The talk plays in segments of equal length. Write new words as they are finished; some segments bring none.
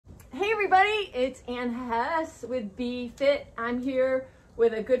everybody, it's Ann Hess with BFit. I'm here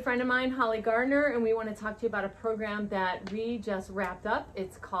with a good friend of mine, Holly Gardner, and we want to talk to you about a program that we just wrapped up.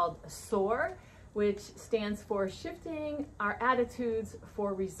 It's called SOAR, which stands for Shifting Our Attitudes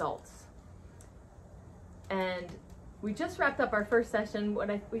for Results. And we just wrapped up our first session.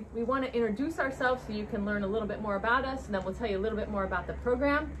 We want to introduce ourselves so you can learn a little bit more about us, and then we'll tell you a little bit more about the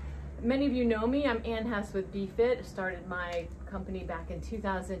program. Many of you know me. I'm Ann Hess with BFit. I started my company back in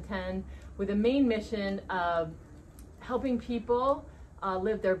 2010 with a main mission of helping people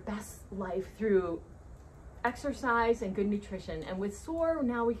live their best life through exercise and good nutrition. And with SOAR,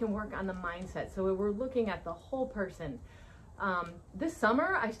 now we can work on the mindset. So we're looking at the whole person. This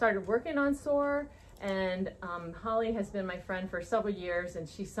summer, I started working on SOAR, and Holly has been my friend for several years, and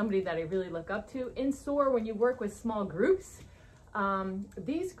she's somebody that I really look up to. In SOAR, when you work with small groups,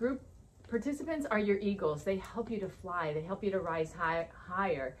 these group participants are your eagles. They help you to fly. They help you to rise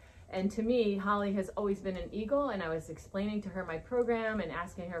higher. And to me, Holly has always been an eagle, and I was explaining to her my program and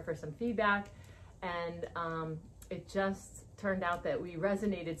asking her for some feedback, and it just turned out that we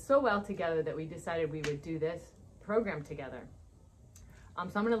resonated so well together that we decided we would do this program together.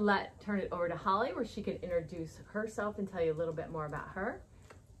 So I'm going to turn it over to Holly, where she can introduce herself and tell you a little bit more about her.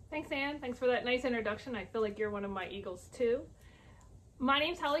 Thanks, Ann. Thanks for that nice introduction. I feel like you're one of my eagles too. My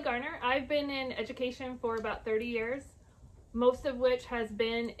name's Holly Gardner. I've been in education for about 30 years, most of which has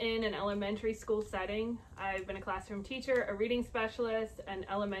been in an elementary school setting. I've been a classroom teacher, a reading specialist, an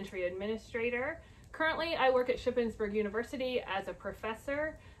elementary administrator. Currently, I work at Shippensburg University as a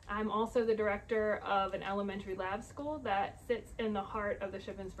professor. I'm also the director of an elementary lab school that sits in the heart of the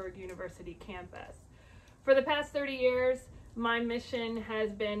Shippensburg University campus. For the past 30 years, my mission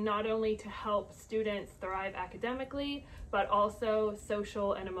has been not only to help students thrive academically, but also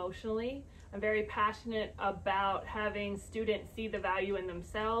social and emotionally. I'm very passionate about having students see the value in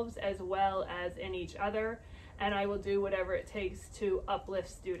themselves as well as in each other, and I will do whatever it takes to uplift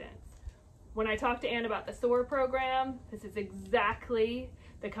students. When I talked to Ann about the SOAR program, this is exactly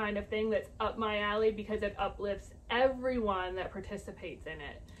the kind of thing that's up my alley because it uplifts everyone that participates in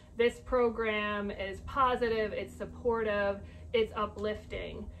it. This program is positive, it's supportive, it's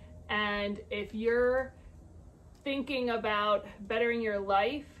uplifting. And if you're thinking about bettering your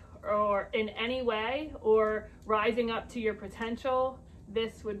life or in any way or rising up to your potential,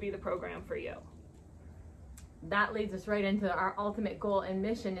 this would be the program for you. That leads us right into our ultimate goal and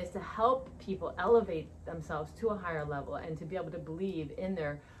mission, is to help people elevate themselves to a higher level and to be able to believe in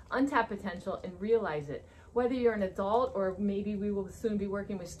their untapped potential and realize it. Whether you're an adult or maybe we will soon be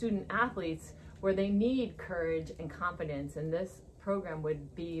working with student athletes where they need courage and confidence, and this program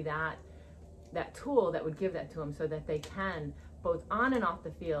would be that tool that would give that to them so that they can, both on and off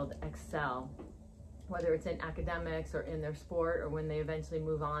the field, excel, whether it's in academics or in their sport or when they eventually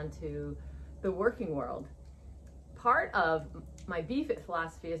move on to the working world. Part of my BFit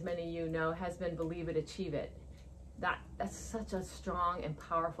philosophy, as many of you know, has been believe it, achieve it. That's such a strong and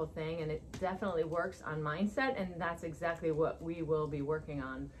powerful thing, and it definitely works on mindset, and that's exactly what we will be working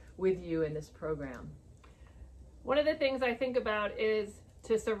on with you in this program. One of the things I think about is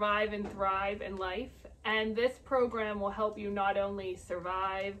to survive and thrive in life, and this program will help you not only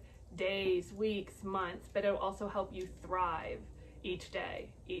survive days, weeks, months, but it will also help you thrive each day,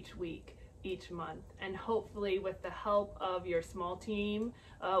 each week, each month, and hopefully with the help of your small team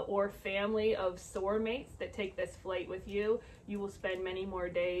or family of SOAR mates that take this flight with you, you will spend many more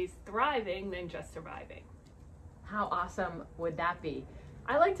days thriving than just surviving. How awesome would that be?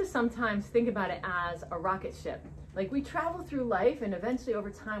 I like to sometimes think about it as a rocket ship. Like, we travel through life, and eventually over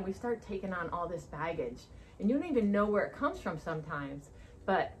time we start taking on all this baggage, and you don't even know where it comes from sometimes.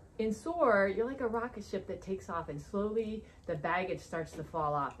 But in SOAR, you're like a rocket ship that takes off, and slowly the baggage starts to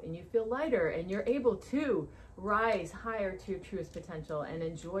fall off and you feel lighter, and you're able to rise higher to your truest potential and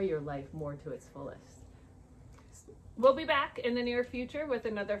enjoy your life more to its fullest. We'll be back in the near future with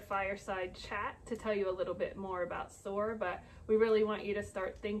another fireside chat to tell you a little bit more about SOAR, but we really want you to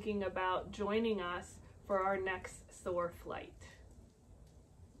start thinking about joining us for our next SOAR flight.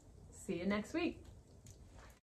 See you next week.